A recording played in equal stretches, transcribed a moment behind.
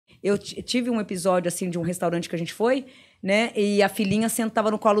Eu tive um episódio, assim, de um restaurante que a gente foi, né? E a filhinha sentava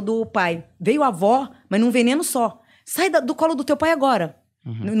no colo do pai. Veio a avó, mas num veneno só. Sai do colo do teu pai agora.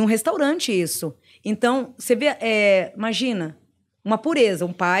 Num restaurante, isso. Então, você vê, imagina, uma pureza,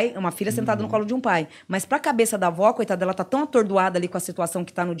 um pai, uma filha sentada no colo de um pai. Mas pra cabeça da avó, coitada, ela tá tão atordoada ali com a situação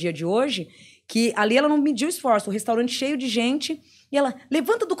que tá no dia de hoje, que ali ela não mediu esforço. O restaurante cheio de gente, e ela,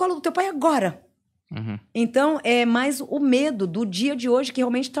 levanta do colo do teu pai agora. Então, é mais o medo do dia de hoje, que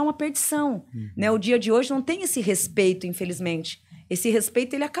realmente tá uma perdição. Né? O dia de hoje não tem esse respeito, infelizmente. Esse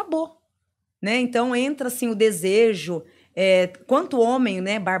respeito, ele acabou. Né? Então, entra, assim, o desejo... quanto homem,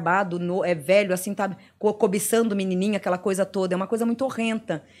 né, barbado, velho, assim, tá cobiçando menininha, aquela coisa toda, é uma coisa muito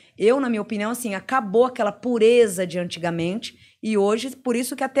horrenda. Eu, na minha opinião, assim, acabou aquela pureza de antigamente, e hoje, por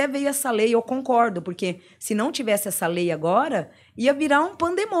isso que até veio essa lei, eu concordo, porque se não tivesse essa lei agora, ia virar um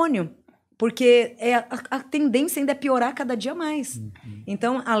pandemônio, porque a tendência ainda é piorar cada dia mais.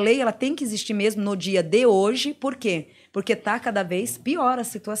 Então, a lei, ela tem que existir mesmo no dia de hoje, por quê? Porque tá cada vez pior a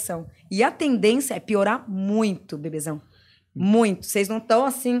situação. E a tendência é piorar muito, bebezão. Muito. Vocês não estão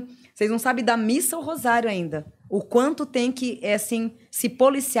assim... Vocês não sabem da missa ao rosário ainda. O quanto tem que, assim, se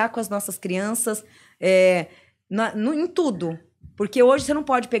policiar com as nossas crianças em tudo. Porque hoje você não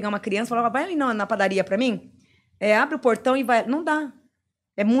pode pegar uma criança e falar, vai ali na padaria pra mim? Abre o portão e vai... Não dá.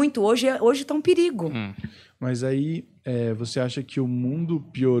 É muito. Hoje tá um perigo. Mas aí, você acha que o mundo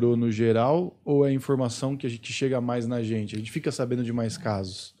piorou no geral ou é a informação que chega mais na gente? A gente fica sabendo de mais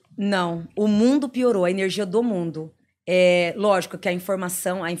casos? Não. O mundo piorou. A energia do mundo. Lógico que a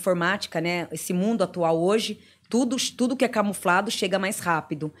informação, a informática, né? Esse mundo atual hoje, tudo que é camuflado chega mais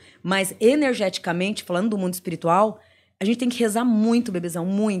rápido. Mas energeticamente, falando do mundo espiritual, a gente tem que rezar muito, bebezão,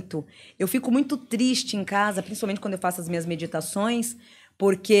 muito. Eu fico muito triste em casa, principalmente quando eu faço as minhas meditações,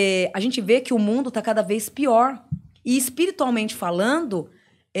 porque a gente vê que o mundo está cada vez pior. E espiritualmente falando,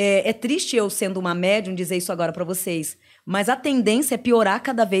 é triste eu, sendo uma médium, dizer isso agora para vocês, mas a tendência é piorar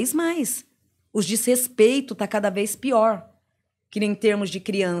cada vez mais. Os desrespeitos tá cada vez pior. Que nem em termos de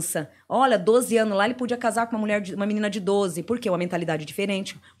criança. Olha, 12 anos lá, ele podia casar com uma menina de 12. Por quê? Uma mentalidade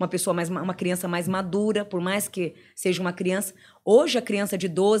diferente. Uma criança mais madura, por mais que seja uma criança. Hoje, a criança de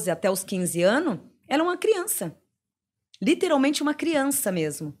 12 até os 15 anos, ela é uma criança. Literalmente uma criança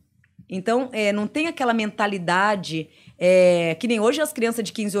mesmo. Então, não tem aquela mentalidade... que nem hoje as crianças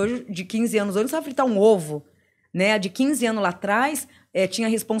de 15 anos hoje não sabem fritar um ovo. Né? De 15 anos lá atrás... tinha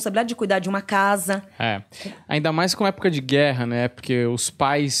a responsabilidade de cuidar de uma casa. Ainda mais com época de guerra, né? Porque os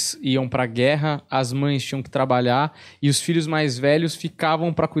pais iam pra guerra, as mães tinham que trabalhar e os filhos mais velhos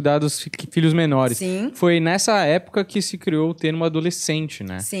ficavam para cuidar dos filhos menores. Sim. Foi nessa época que se criou o termo adolescente,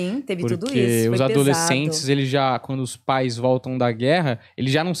 né? Sim, teve porque tudo isso. Foi os adolescentes, pesado. eles já, quando os pais voltam da guerra,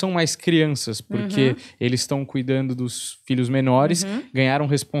 eles já não são mais crianças, porque eles estão cuidando dos filhos menores, ganharam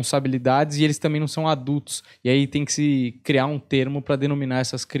responsabilidades e eles também não são adultos. E aí tem que se criar um termo para denominar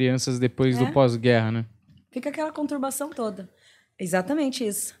essas crianças depois do pós-guerra, né? Fica aquela conturbação toda. Exatamente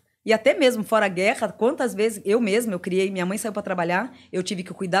isso. E até mesmo fora a guerra, quantas vezes eu criei, minha mãe saiu para trabalhar, eu tive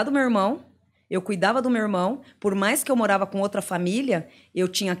que cuidar do meu irmão, eu cuidava do meu irmão, por mais que eu morava com outra família, eu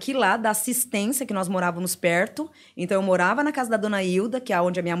tinha que ir lá da assistência, que nós morávamos perto, então eu morava na casa da dona Hilda, que é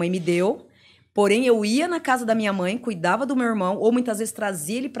onde a minha mãe me deu, porém eu ia na casa da minha mãe, cuidava do meu irmão, ou muitas vezes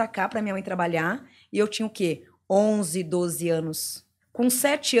trazia ele para cá para minha mãe trabalhar, e eu tinha o quê? 11, 12 anos. Com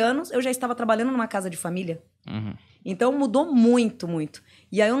 7 anos, eu já estava trabalhando numa casa de família. Então, mudou muito, muito.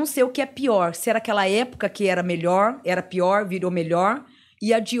 E aí, eu não sei o que é pior. Se era aquela época que era melhor, era pior, virou melhor.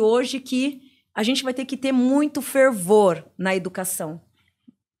 E a de hoje que a gente vai ter que ter muito fervor na educação.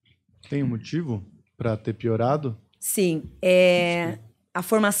 Tem um motivo para ter piorado? Sim. A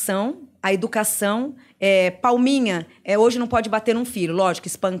formação, a educação. Palminha, hoje não pode bater num filho. Lógico,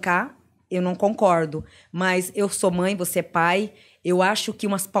 espancar, eu não concordo. Mas eu sou mãe, você é pai... Eu acho que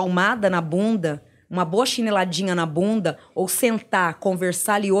umas palmadas na bunda, uma boa chineladinha na bunda, ou sentar,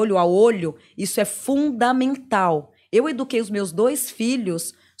 conversar ali olho a olho, isso é fundamental. Eu eduquei os meus 2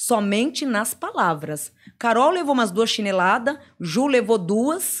 filhos somente nas palavras. Carol levou umas 2 chineladas, Ju levou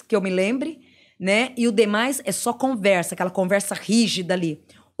 2, que eu me lembre, né? E o demais é só conversa, aquela conversa rígida ali.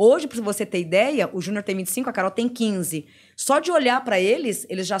 Hoje, para você ter ideia, o Júnior tem 25, a Carol tem 15. Só de olhar para eles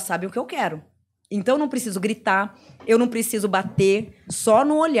já sabem o que eu quero. Então, eu não preciso gritar, eu não preciso bater, só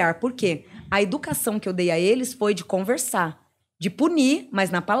no olhar. Por quê? A educação que eu dei a eles foi de conversar, de punir, mas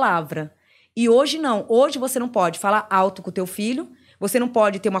na palavra. E hoje não. Hoje você não pode falar alto com o teu filho, você não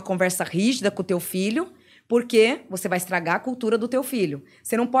pode ter uma conversa rígida com o teu filho, porque você vai estragar a cultura do teu filho.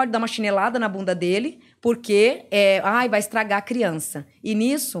 Você não pode dar uma chinelada na bunda dele, porque vai estragar a criança. E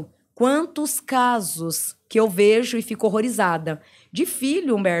nisso, Quantos casos que eu vejo e fico horrorizada. De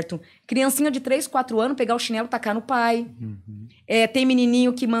filho, Humberto, criancinha de 3, 4 anos, pegar o chinelo e tacar no pai. Tem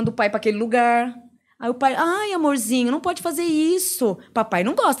menininho que manda o pai para aquele lugar. Aí o pai, ai, amorzinho, não pode fazer isso. Papai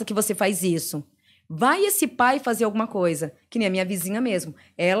não gosta que você faz isso. Vai esse pai fazer alguma coisa. Que nem a minha vizinha mesmo.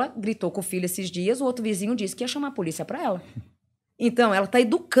 Ela gritou com o filho esses dias, o outro vizinho disse que ia chamar a polícia para ela. Então, ela tá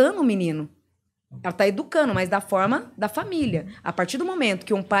educando o menino. Ela tá educando, mas da forma da família. A partir do momento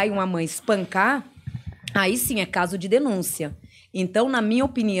que um pai e uma mãe espancar, aí sim é caso de denúncia. Então, na minha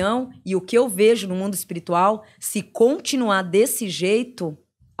opinião, e o que eu vejo no mundo espiritual, se continuar desse jeito,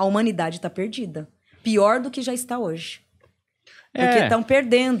 a humanidade está perdida. Pior do que já está hoje. Porque estão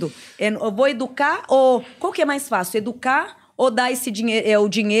perdendo. Eu vou educar ou... Qual que é mais fácil? Educar ou dar esse dinheiro, o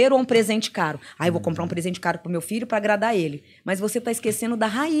dinheiro ou um presente caro? Ah, eu vou comprar um presente caro pro meu filho para agradar ele. Mas você está esquecendo da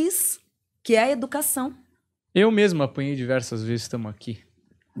raiz, que é a educação. Eu mesmo apanhei diversas vezes, estamos aqui.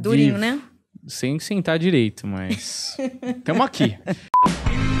 Durinho, né? Sem sentar direito, mas estamos aqui.